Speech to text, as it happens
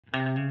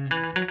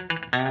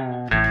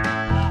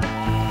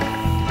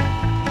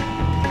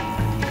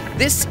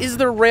This is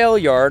the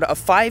Railyard, a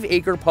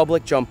 5-acre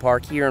public jump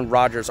park here in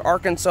Rogers,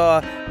 Arkansas.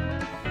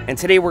 And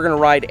today we're gonna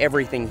ride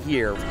everything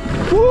here.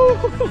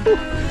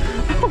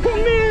 Oh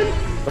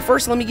man! But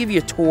first, let me give you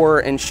a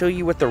tour and show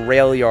you what the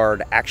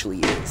Railyard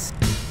actually is.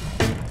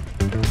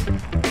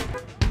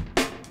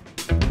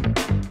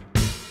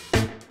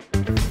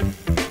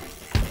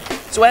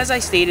 So as I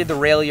stated, the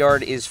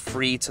Railyard is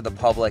free to the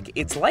public.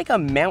 It's like a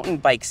mountain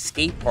bike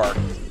skate park.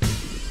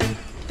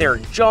 There are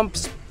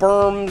jumps,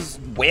 berms,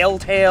 whale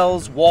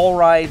tails, wall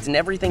rides, and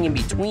everything in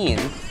between.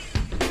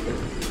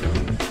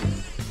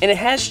 And it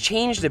has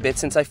changed a bit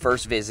since I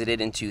first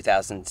visited in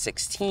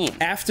 2016.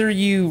 After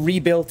you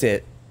rebuilt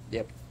it,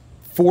 yep,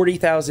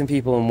 40,000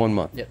 people in 1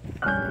 month. Yep.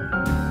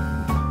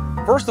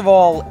 First of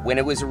all, when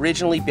it was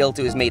originally built,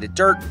 it was made of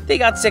dirt. They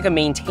got sick of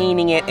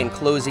maintaining it and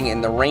closing it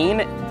in the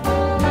rain.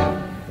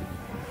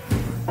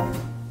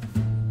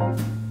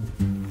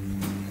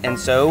 And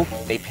so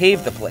they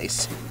paved the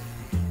place.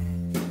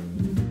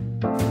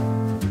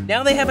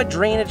 Now they have a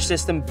drainage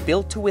system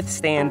built to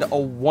withstand a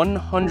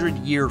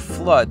 100-year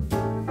flood.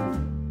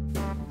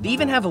 They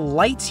even have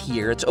lights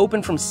here. It's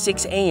open from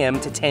 6 a.m.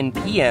 to 10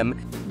 p.m.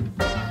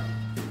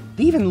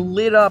 They even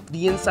lit up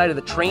the inside of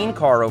the train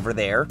car over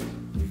there.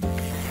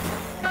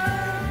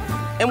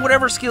 And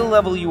whatever skill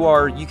level you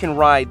are, you can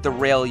ride the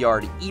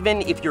Railyard,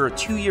 even if you're a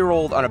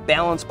 2-year-old on a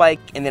balance bike,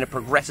 and then it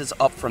progresses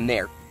up from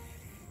there.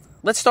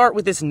 Let's start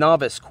with this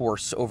novice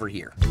course over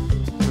here.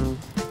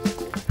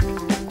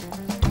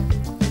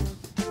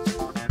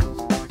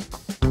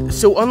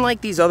 So unlike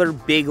these other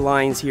big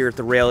lines here at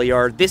the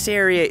Railyard, this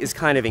area is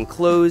kind of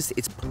enclosed.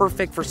 It's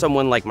perfect for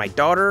someone like my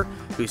daughter,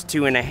 who's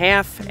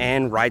 2.5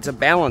 and rides a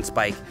balance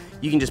bike.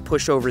 You can just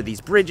push over these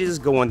bridges,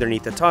 go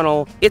underneath the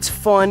tunnel. It's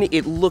fun,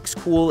 it looks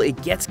cool,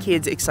 it gets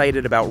kids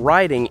excited about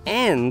riding,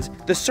 and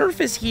the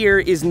surface here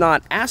is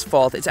not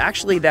asphalt, it's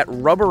actually that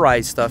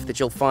rubberized stuff that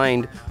you'll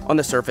find on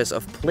the surface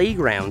of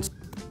playgrounds.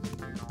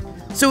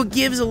 So it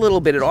gives a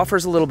little bit, it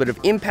offers a little bit of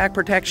impact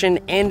protection,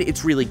 and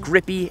it's really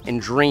grippy and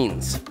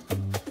drains.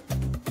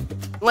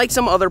 Like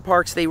some other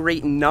parks, they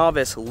rate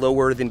novice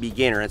lower than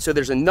beginner. And so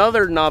there's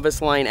another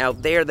novice line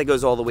out there that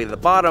goes all the way to the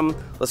bottom.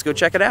 Let's go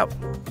check it out.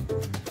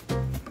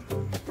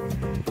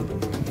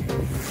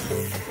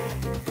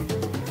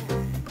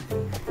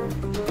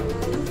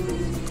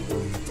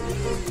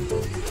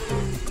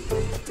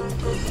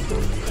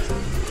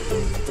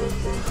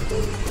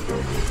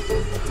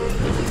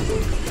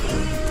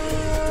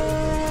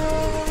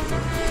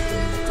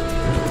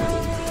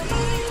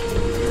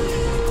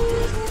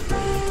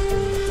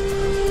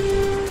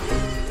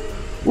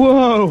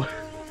 Whoa!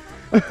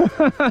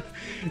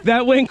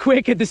 That went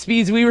quick at the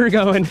speeds we were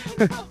going.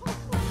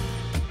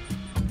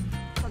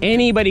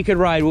 Anybody could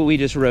ride what we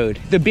just rode.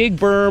 The big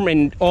berm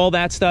and all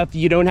that stuff,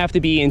 you don't have to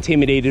be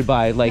intimidated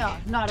by. Like, no,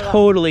 not at all.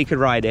 Totally could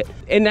ride it.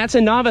 And that's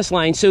a novice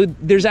line, so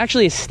there's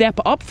actually a step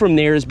up from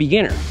there as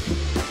beginner.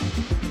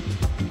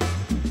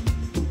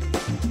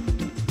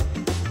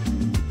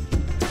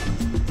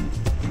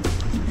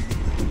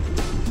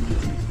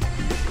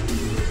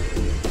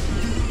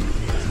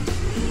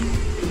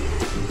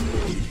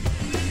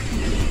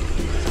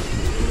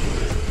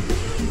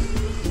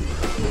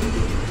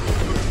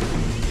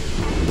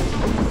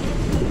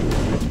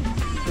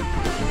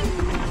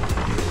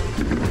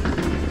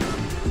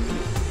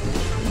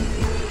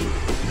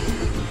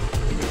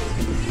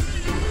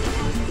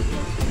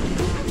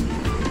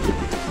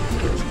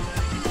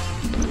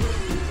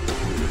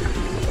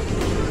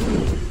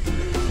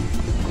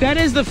 That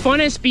is the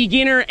funnest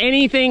beginner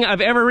anything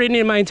I've ever ridden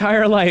in my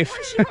entire life.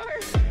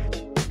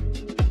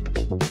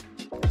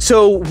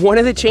 So one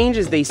of the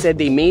changes they said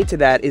they made to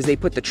that is they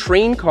put the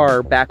train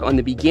car back on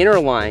the beginner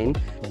line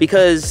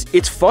because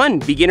it's fun.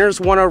 Beginners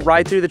want to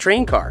ride through the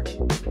train car.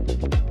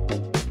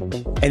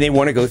 And they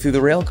want to go through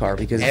the rail car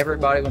because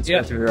everybody wants to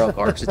go through the rail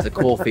car because it's a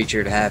cool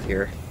feature to have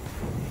here.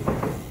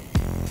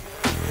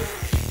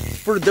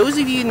 For those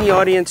of you in the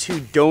audience who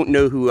don't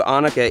know who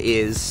Anneke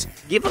is,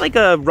 give like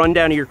a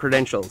rundown of your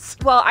credentials.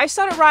 Well, I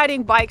started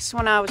riding bikes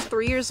when I was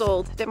 3 years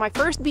old. Did my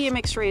first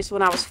BMX race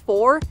when I was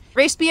 4.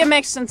 Raced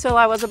BMX until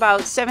I was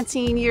about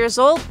 17 years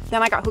old.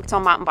 Then I got hooked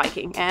on mountain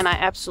biking and I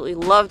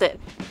absolutely loved it.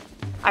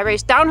 I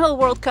raced downhill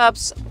World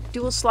Cups,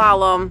 dual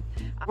slalom.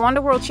 I won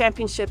the World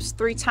Championships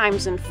 3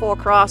 times in 4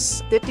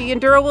 cross. Did the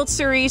Enduro World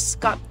Series,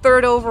 got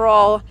 3rd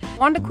overall.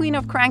 Won the Queen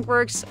of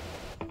Crankworks.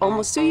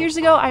 Almost 2 years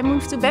ago, I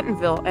moved to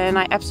Bentonville and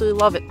I absolutely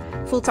love it.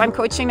 Full-time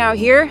coaching now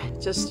here,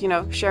 just, you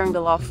know, sharing the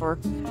love for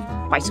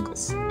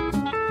bicycles.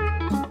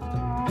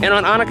 And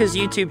on Anneke's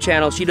YouTube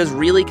channel, she does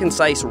really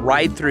concise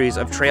ride-throughs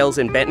of trails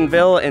in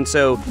Bentonville. And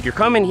so if you're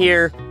coming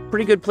here,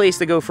 pretty good place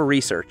to go for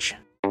research.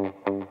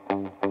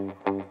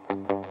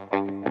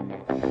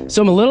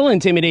 So I'm a little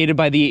intimidated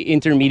by the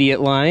intermediate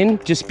line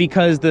just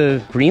because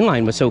the green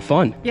line was so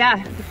fun.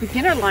 Yeah, the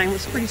beginner line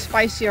was pretty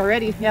spicy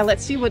already. Yeah,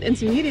 let's see what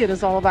intermediate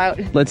is all about.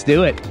 Let's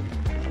do it.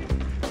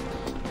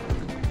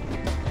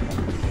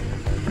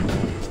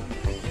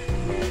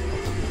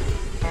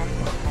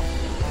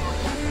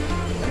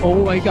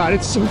 Oh my God,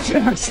 it's so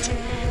fast.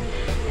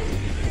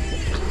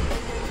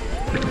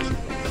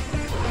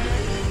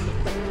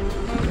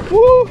 Woo!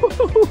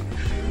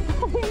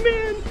 Oh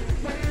man!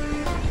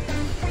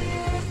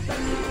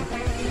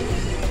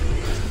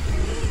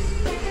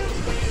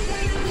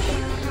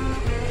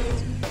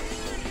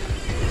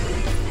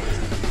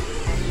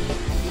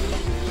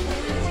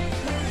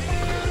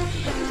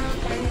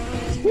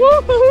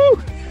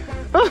 Woo-hoo!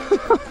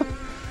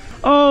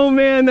 Oh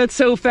man, that's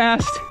so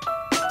fast.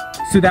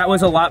 So that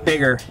was a lot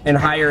bigger and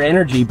higher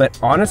energy, but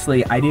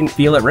honestly, I didn't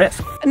feel at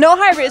risk. No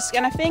high risk,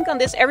 and I think on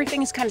this,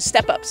 everything is kind of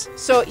step-ups.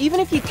 So even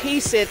if you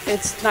case it,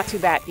 it's not too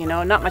bad, you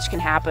know, not much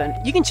can happen.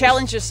 You can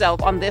challenge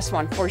yourself on this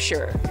one for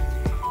sure.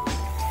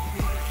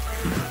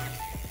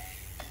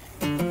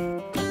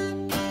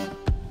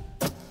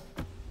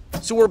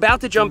 So we're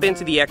about to jump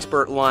into the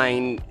expert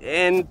line,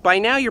 and by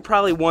now you're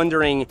probably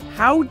wondering,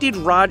 how did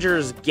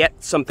Rogers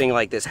get something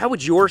like this? How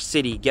would your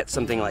city get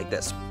something like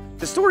this?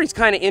 The story's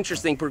kind of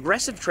interesting.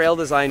 Progressive Trail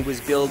Design was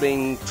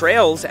building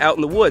trails out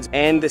in the woods,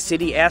 and the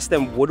city asked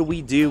them, what do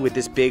we do with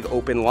this big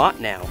open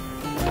lot now?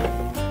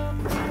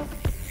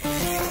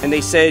 And they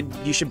said,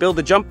 you should build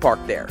a jump park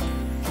there.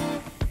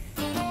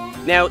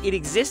 Now, it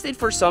existed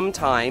for some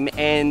time,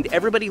 and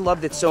everybody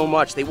loved it so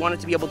much, they wanted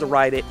to be able to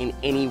ride it in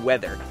any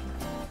weather.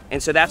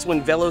 And so that's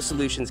when Velo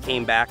Solutions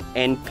came back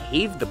and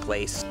paved the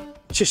place.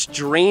 It just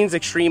drains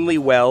extremely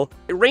well.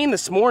 It rained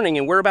this morning,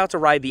 and we're about to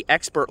ride the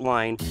expert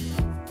line.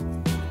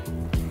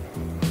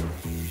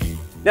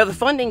 Now, the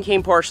funding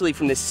came partially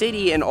from the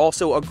city and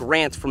also a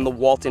grant from the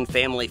Walton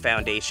Family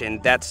Foundation.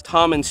 That's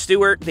Tom and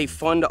Stuart. They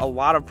fund a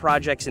lot of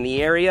projects in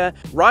the area.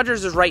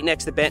 Rogers is right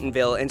next to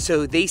Bentonville, and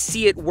so they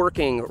see it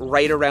working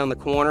right around the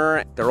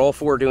corner. They're all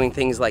for doing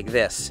things like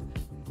this.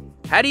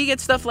 How do you get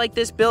stuff like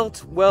this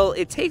built? Well,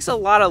 it takes a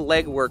lot of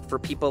legwork for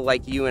people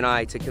like you and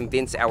I to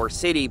convince our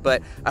city,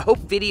 but I hope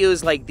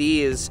videos like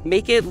these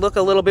make it look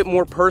a little bit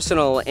more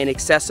personal and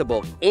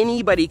accessible.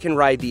 Anybody can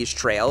ride these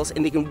trails,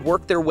 and they can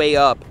work their way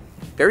up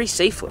very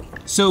safely.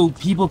 So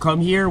people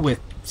come here with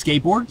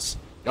skateboards?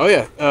 Oh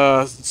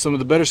yeah, some of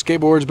the better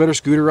skateboards, better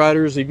scooter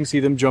riders, you can see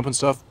them jumping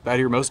stuff out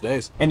here most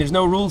days. And there's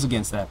no rules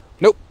against that?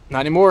 Nope, not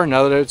anymore,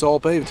 now that it's all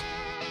paved.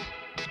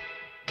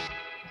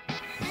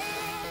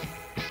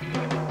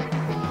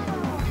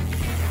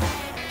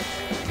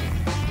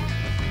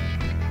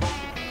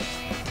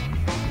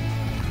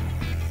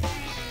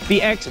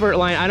 The expert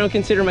line, I don't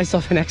consider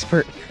myself an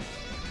expert,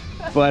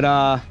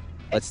 but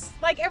It's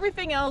like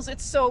everything else,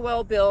 it's so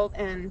well built,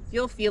 and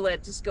you'll feel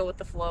it. Just go with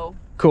the flow.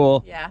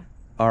 Cool. Yeah.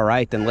 All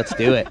right, then let's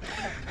do it.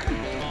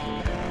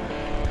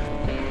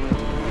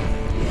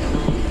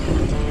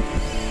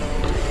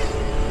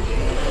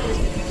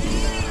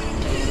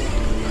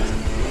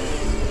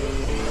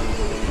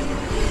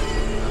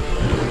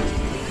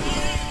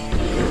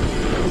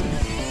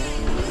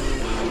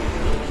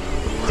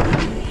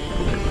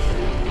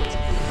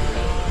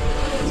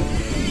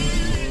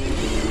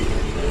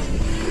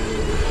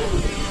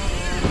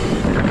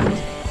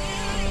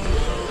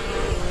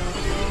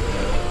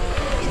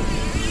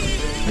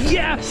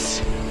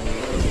 Yes!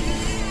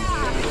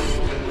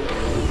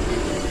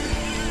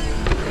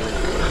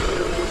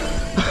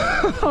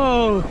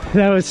 Oh,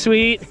 that was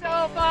sweet.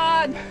 So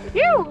fun.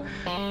 Phew.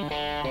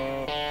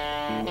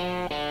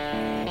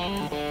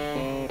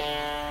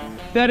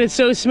 That is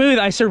so smooth.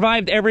 I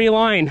survived every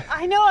line.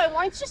 I know it.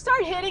 Once you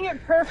start hitting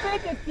it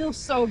perfect, it feels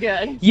so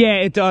good. Yeah,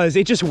 it does.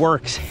 It just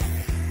works.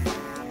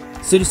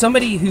 So to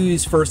somebody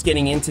who's first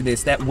getting into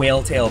this, that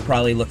whale tail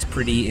probably looks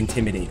pretty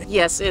intimidating.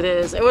 Yes, it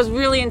is. It was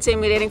really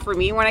intimidating for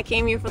me when I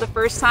came here for the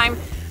first time.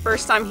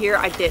 First time here,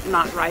 I did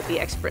not ride the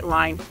expert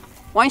line.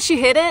 Once you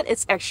hit it,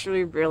 it's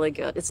actually really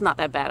good. It's not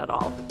that bad at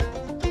all.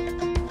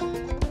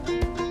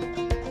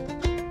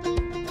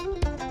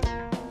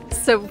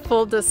 So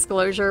full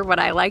disclosure, what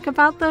I like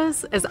about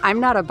this is I'm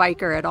not a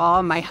biker at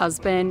all. My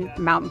husband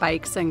mountain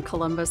bikes in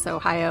Columbus,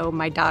 Ohio.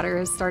 My daughter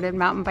has started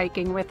mountain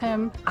biking with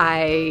him.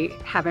 I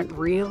haven't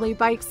really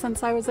biked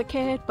since I was a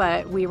kid,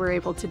 but we were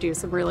able to do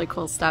some really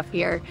cool stuff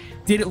here.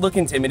 Did it look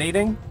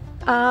intimidating?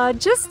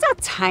 Just a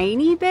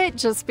tiny bit,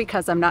 just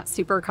because I'm not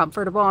super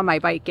comfortable on my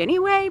bike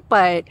anyway,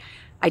 but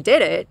I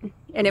did it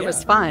and it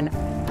was fun.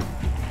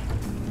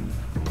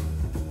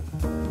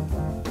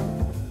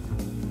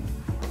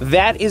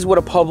 That is what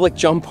a public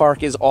jump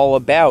park is all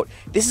about.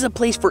 This is a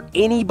place for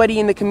anybody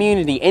in the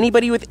community,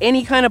 anybody with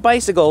any kind of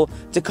bicycle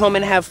to come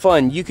and have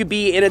fun. You could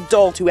be an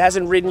adult who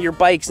hasn't ridden your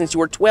bike since you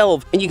were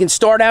 12, and you can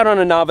start out on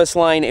a novice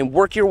line and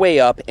work your way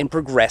up and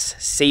progress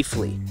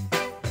safely.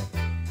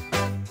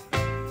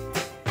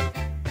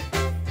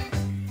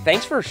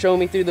 Thanks for showing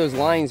me through those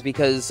lines,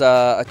 because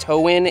a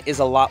toe-in is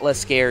a lot less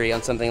scary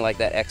on something like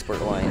that expert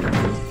line.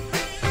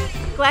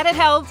 Glad it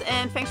helped,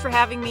 and thanks for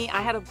having me.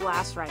 I had a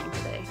blast riding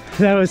today.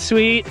 That was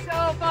sweet.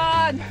 So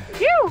fun.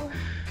 Phew.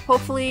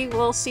 Hopefully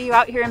we'll see you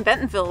out here in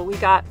Bentonville. We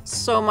got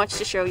so much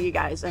to show you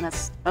guys, and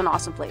it's an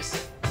awesome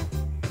place.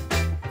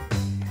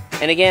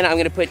 And again, I'm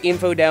going to put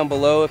info down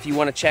below if you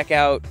want to check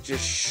out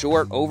just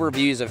short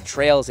overviews of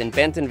trails in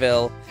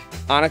Bentonville.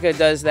 Anneke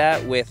does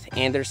that with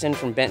Anderson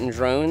from Benton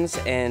Drones,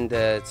 and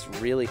it's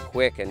really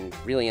quick and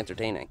really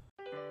entertaining.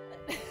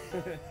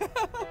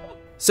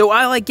 So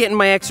I like getting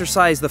my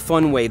exercise the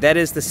fun way, that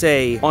is to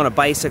say, on a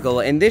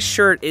bicycle, and this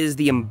shirt is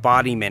the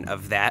embodiment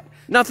of that.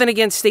 Nothing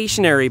against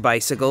stationary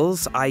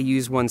bicycles, I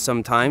use one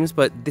sometimes,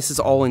 but this is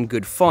all in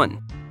good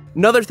fun.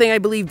 Another thing I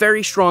believe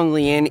very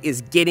strongly in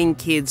is getting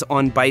kids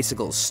on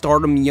bicycles.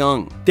 Start them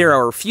young. They're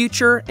our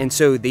future, and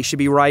so they should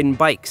be riding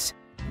bikes.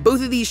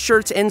 Both of these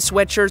shirts and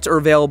sweatshirts are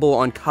available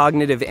on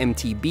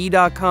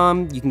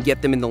cognitivemtb.com. You can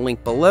get them in the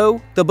link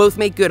below. They'll both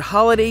make good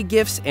holiday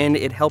gifts, and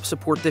it helps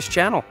support this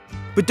channel.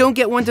 But don't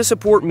get one to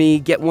support me,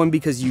 get one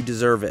because you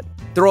deserve it.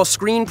 They're all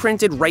screen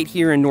printed right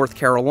here in North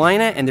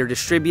Carolina, and they're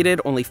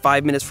distributed only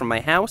 5 minutes from my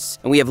house,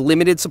 and we have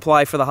limited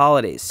supply for the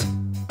holidays.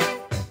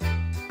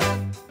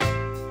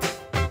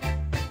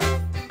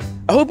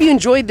 I hope you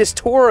enjoyed this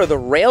tour of the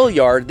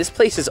Railyard. This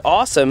place is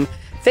awesome.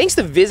 Thanks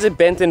to Visit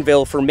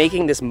Bentonville for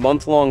making this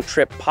month-long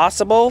trip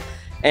possible,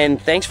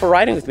 and thanks for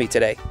riding with me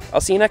today. I'll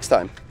see you next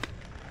time.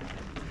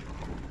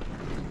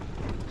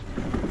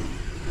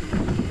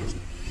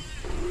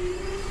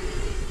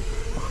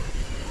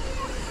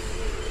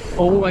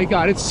 Oh my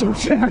God, it's so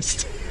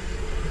fast.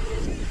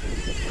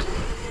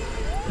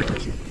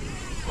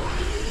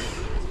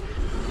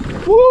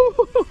 Woo!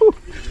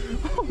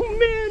 Oh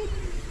man.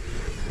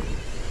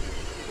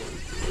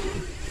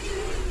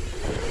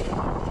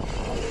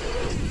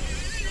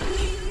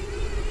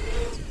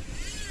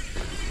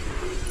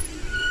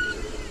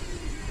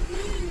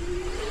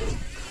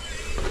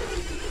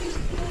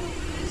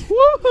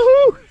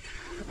 Woo-hoo!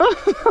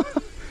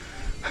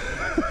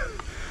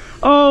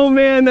 Oh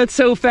man, that's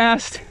so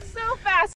fast.